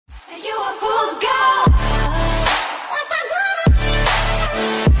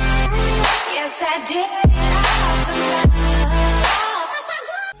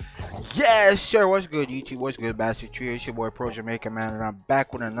Yes, sir. What's good, YouTube? What's good, Basketrio? It's your boy Pro Jamaican Man, and I'm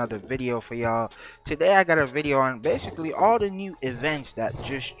back with another video for y'all. Today, I got a video on basically all the new events that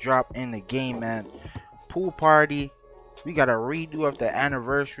just dropped in the game, man. Pool party. We got a redo of the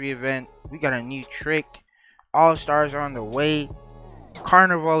anniversary event. We got a new trick. All stars on the way.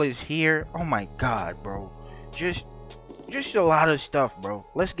 Carnival is here. Oh my God, bro. Just a lot of stuff, bro.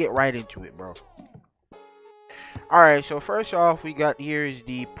 Let's get right into it, bro. Alright, so first off, we got here is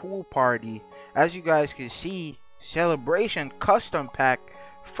the pool party. As you guys can see, celebration custom pack,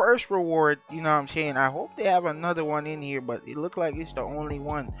 first reward. You know what I'm saying? I hope they have another one in here, but it looked like it's the only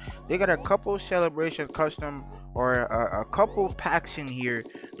one. They got a couple celebration custom or a couple packs in here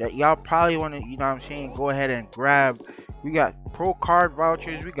that y'all probably want to, you know what I'm saying, go ahead and grab. We got pro card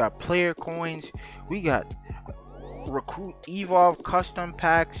vouchers, we got player coins, we got recruit evolve custom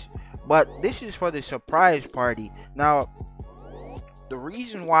packs. But this is for the surprise party. Now, the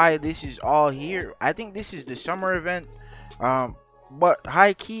reason why this is all here, I think this is the summer event. But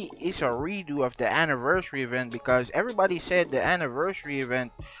high key, it's a redo of the anniversary event because everybody said the anniversary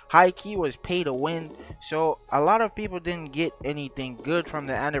event high key was pay to win. So a lot of people didn't get anything good from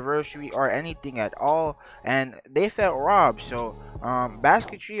the anniversary or anything at all, and they felt robbed. So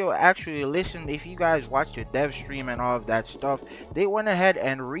Basketrio actually listened. If you guys watched the dev stream and all of that stuff, they went ahead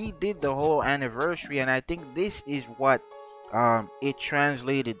and redid the whole anniversary, and I think this is what it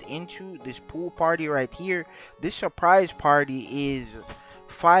translated into this pool party right here. This surprise party is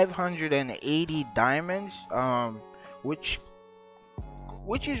 580 diamonds, which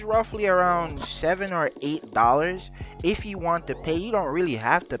is roughly around $7 or $8. If you want to pay, you don't really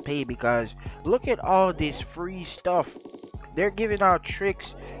have to pay because look at all this free stuff. They're giving out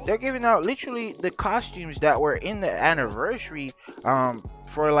tricks. They're giving out literally the costumes that were in the anniversary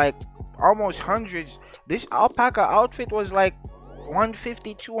for like almost hundreds. This alpaca outfit was like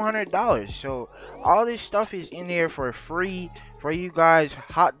 $150, $200. So all this stuff is in there for free for you guys.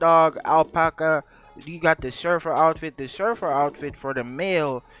 Hot dog, alpaca. You got the surfer outfit. The surfer outfit for the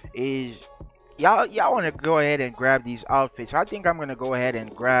male is y'all want to go ahead and grab these outfits. I think I'm gonna go ahead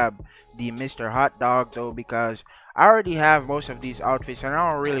and grab the Mr. Hot Dog though, because I already have most of these outfits and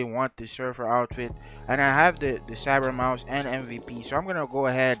I don't really want the surfer outfit, and I have the cyber mouse and MVP, so I'm gonna go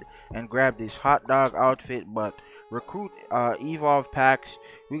ahead and grab this hot dog outfit. But recruit evolve packs,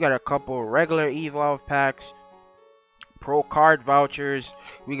 we got a couple regular evolve packs, pro card vouchers,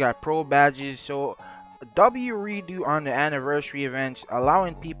 we got pro badges. So W redo on the anniversary events,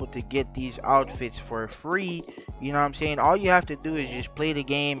 allowing people to get these outfits for free. You know what I'm saying? All you have to do is just play the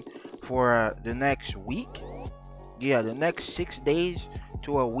game for the next week. Yeah, the next 6 days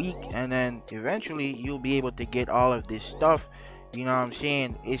to a week, and then eventually you'll be able to get all of this stuff. You know what I'm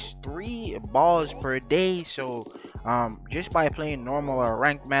saying? It's 3 balls per day, so just by playing normal or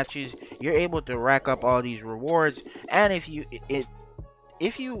ranked matches, you're able to rack up all these rewards. And if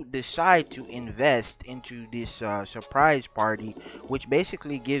you decide to invest into this surprise party, which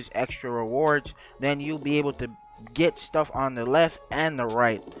basically gives extra rewards, then you'll be able to get stuff on the left and the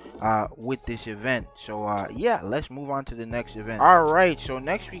right with this event. So yeah, let's move on to the next event. All right, so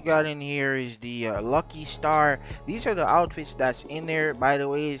next we got in here is the lucky star. These are the outfits that's in there, by the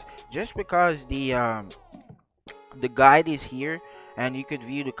way, just because the guide is here and you could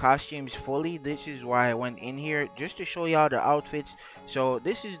view the costumes fully. This is why I went in here, just to show y'all the outfits. So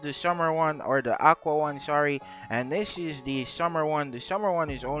this is the summer one, or the aqua one, sorry, and this is the summer one. The summer one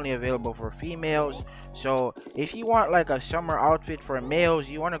is only available for females. So if you want like a summer outfit for males,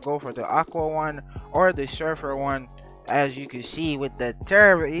 you want to go for the aqua one or the surfer one. As you can see with the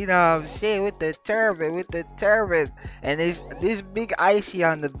turban, you know what I'm saying, with the turban, and it's this big icy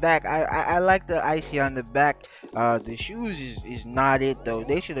on the back. I like the icy on the back. The shoes is not it though.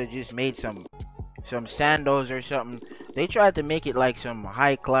 They should have just made some sandals or something. They tried to make it like some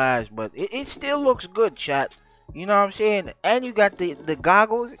high class, but it still looks good, chat. You know what I'm saying? And you got the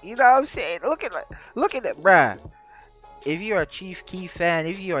goggles. You know what I'm saying? Look at it, bruh. If you're a Chief Keef fan,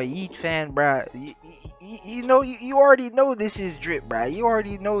 if you're a Yeet fan, bruh, you know, you already know this is drip, bruh. You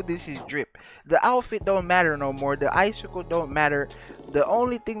already know this is drip. The outfit don't matter no more. The icicle don't matter. The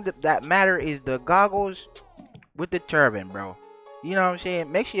only thing that matter is the goggles with the turban, bro. You know what I'm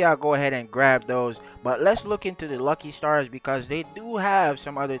saying? Make sure y'all go ahead and grab those. But let's look into the lucky stars because they do have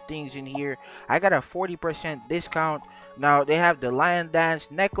some other things in here. I got a 40% discount. Now they have the lion dance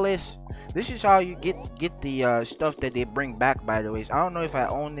necklace. This is how you get the stuff that they bring back, by the way. I don't know if I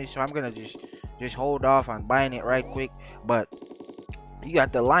own this, so I'm gonna just hold off on buying it right quick. But you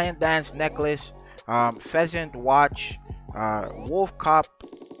got the lion dance necklace, pheasant watch, wolf cop,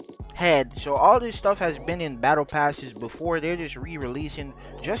 head. So all this stuff has been in battle passes before. They're just re-releasing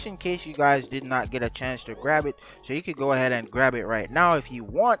just in case you guys did not get a chance to grab it. So you could go ahead and grab it right now if you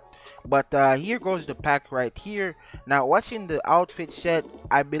want. But here goes the pack right here. Now what's in the outfit set?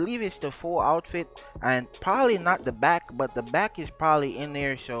 I believe it's the full outfit, and probably not the back, but the back is probably in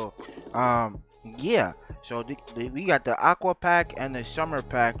there. So yeah, so we got the aqua pack and the summer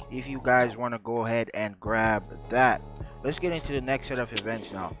pack if you guys want to go ahead and grab that. Let's get into the next set of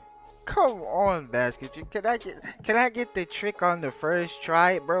events now. Come on, Basketrio. Can I get the trick on the first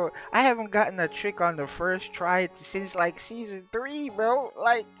try, bro? I haven't gotten a trick on the first try since like season 3, bro.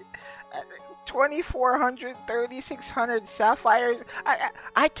 Like 2400, 3600 sapphires.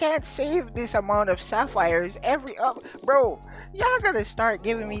 I can't save this amount of sapphires every up, bro. Y'all gotta start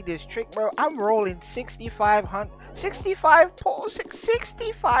giving me this trick, bro. I'm rolling 6500,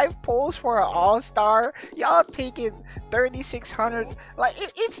 65 pulls for an all-star. Y'all taking 3600. Like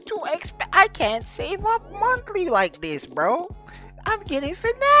it's too exp. I can't save up monthly like this, bro. I'm getting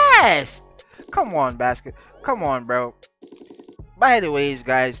finessed. Come on, basket. Come on, bro. By the ways,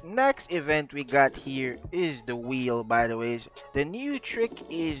 guys, next event we got here is the wheel. By the ways, the new trick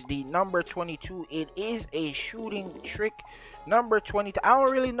is the number 22. It is a shooting trick. Number 22. I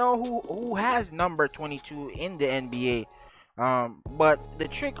don't really know who has number 22 in the NBA. But the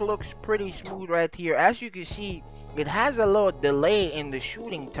trick looks pretty smooth right here. As you can see, it has a little delay in the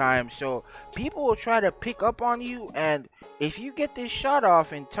shooting time, so people will try to pick up on you, and if you get this shot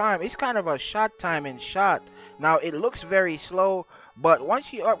off in time, it's kind of a shot timing shot. Now it looks very slow, but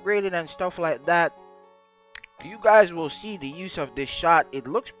once you upgrade it and stuff like that, you guys will see the use of this shot. It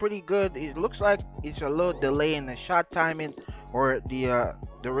looks pretty good. It looks like it's a little delay in the shot timing or the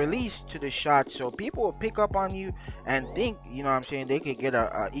release to the shot, so people will pick up on you and think, you know what I'm saying, they could get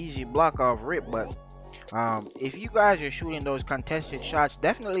a easy block off rip. But if you guys are shooting those contested shots,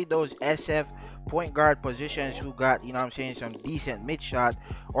 definitely those SF point guard positions who got, you know what I'm saying, some decent mid shot,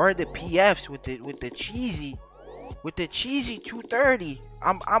 or the PFs with the cheesy 230.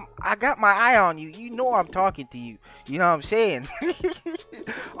 I got my eye on you. You know I'm talking to you. You know what I'm saying?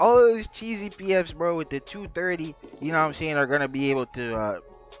 All those cheesy PFs, bro, with the 230, you know what I'm saying, are gonna be able to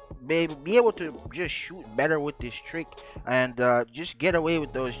be able to just shoot better with this trick and just get away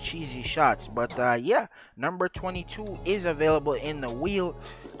with those cheesy shots. But yeah, number 22 is available in the wheel.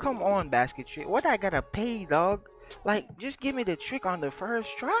 Come on, Basketrio. What I gotta pay, dog? Like, just give me the trick on the first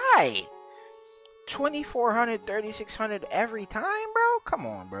try. 2400, 3600 every time, bro. Come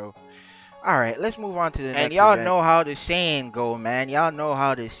on, bro. All right, let's move on to the next. And y'all know how the saying go, man. Y'all know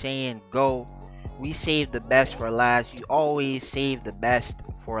how the saying go. We save the best for last. You always save the best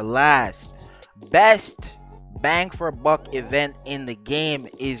for last. Best bang for buck event in the game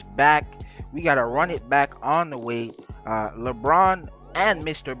is back. We gotta run it back on the way. LeBron and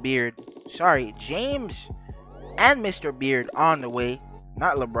Mr. Beard, sorry, James and Mr. Beard on the way,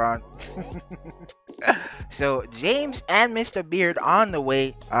 not LeBron. So James and Mr. Beard on the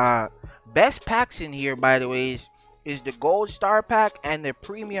way. Best packs in here, by the way, is the gold star pack and the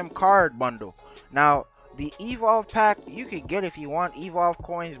premium card bundle. Now the evolve pack you could get if you want evolve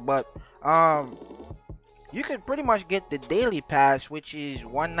coins, but you could pretty much get the daily pass, which is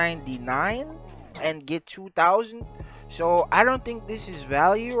 $199, and get 2,000. So I don't think this is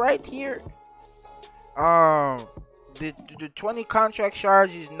value right here. The 20 contract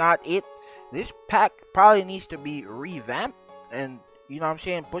shards is not it. This pack probably needs to be revamped, and you know what I'm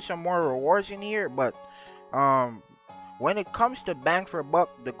saying, put some more rewards in here. But when it comes to bang for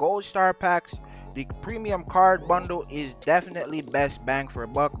buck, the gold star packs, the premium card bundle is definitely best bang for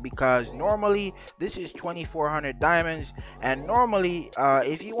buck, because normally this is 2400 diamonds, and normally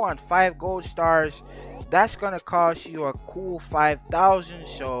if you want 5 gold stars, that's gonna cost you a cool 5,000.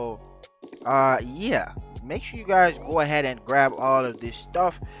 So yeah, make sure you guys go ahead and grab all of this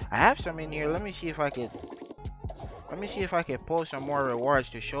stuff. I have some in here. Let me see if I can pull some more rewards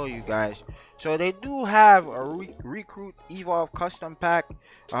to show you guys. So they do have a recruit evolve custom pack.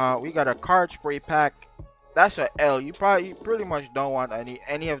 We got a card spray pack. That's a L. You pretty much don't want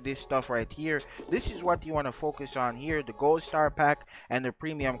any of this stuff right here. This is what you want to focus on here: the gold star pack and the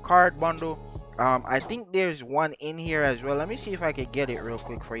premium card bundle. I think there's one in here as well. Let me see if I can get it real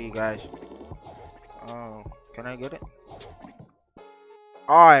quick for you guys. Can I get it?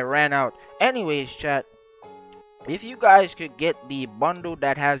 Oh, I ran out. Anyways, chat, if you guys could get the bundle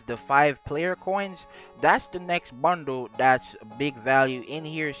that has the 5 player coins, that's the next bundle that's big value in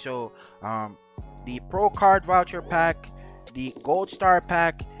here. So the pro card voucher pack, the gold star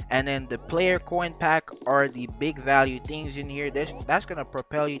pack, and then the player coin pack are the big value things in here. That's gonna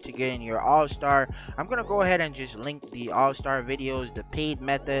propel you to getting your all-star. I'm gonna go ahead and just link the all-star videos, the paid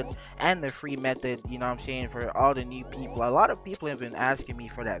method and the free method, you know what I'm saying, for all the new people. A lot of people have been asking me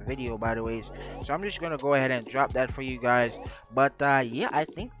for that video, by the way, so I'm just gonna go ahead and drop that for you guys. But yeah, I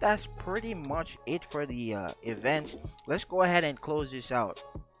think that's pretty much it for the events. Let's go ahead and close this out.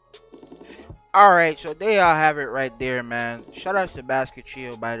 Alright, so there y'all have it right there, man. Shout outs to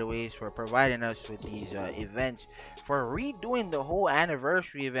Basketrio, by the way, for providing us with these events, for redoing the whole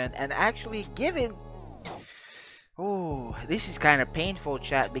anniversary event, and actually giving... Oh, this is kind of painful,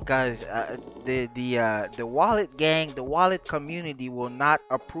 chat, because the wallet gang, the wallet community will not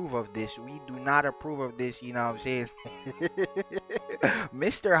approve of this. We do not approve of this, you know what I'm saying?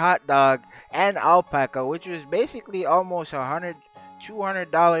 Mr. Hot Dog and Alpaca, which was basically almost $200,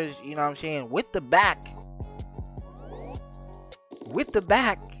 you know what I'm saying, with the back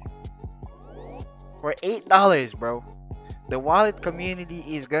for $8, bro. The wallet community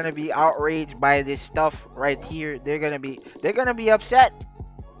is gonna be outraged by this stuff right here. They're gonna be upset.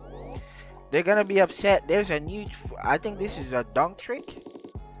 They're gonna be upset. There's a new, I think this is a dunk trick.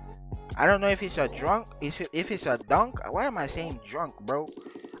 I don't know if it's a if it's a dunk. Why am I saying drunk, bro?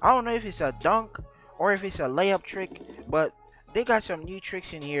 I don't know if it's a dunk or if it's a layup trick, but they got some new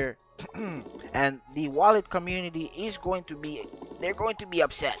tricks in here. And the wallet community is going to be, they're going to be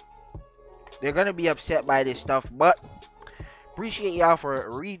upset. They're gonna be upset by this stuff, but appreciate y'all for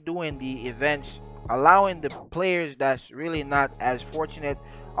redoing the events, allowing the players that's really not as fortunate,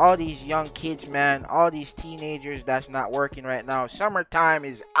 all these young kids, man, all these teenagers that's not working right now. Summertime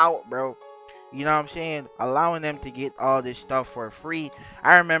is out, bro. You know what I'm saying? Allowing them to get all this stuff for free.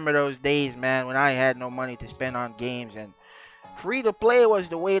 I remember those days, man, when I had no money to spend on games, and free to play was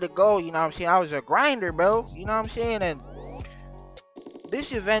the way to go. You know what I'm saying? I was a grinder, bro. You know what I'm saying? And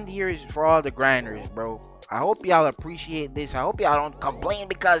this event here is for all the grinders, bro. I hope y'all appreciate this. I hope y'all don't complain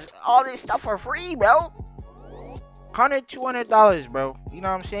because all this stuff for free, bro. $100, $200, bro. You know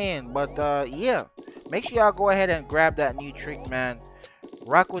what I'm saying? But yeah, make sure y'all go ahead and grab that new trick, man.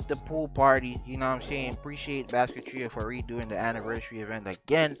 Rock with the pool party. You know what I'm saying? Appreciate Basketrio for redoing the anniversary event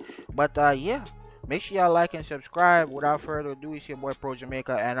again. But yeah, make sure y'all like and subscribe. Without further ado, it's your boy Pro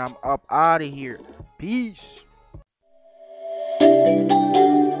Jamaica, and I'm up out of here. Peace.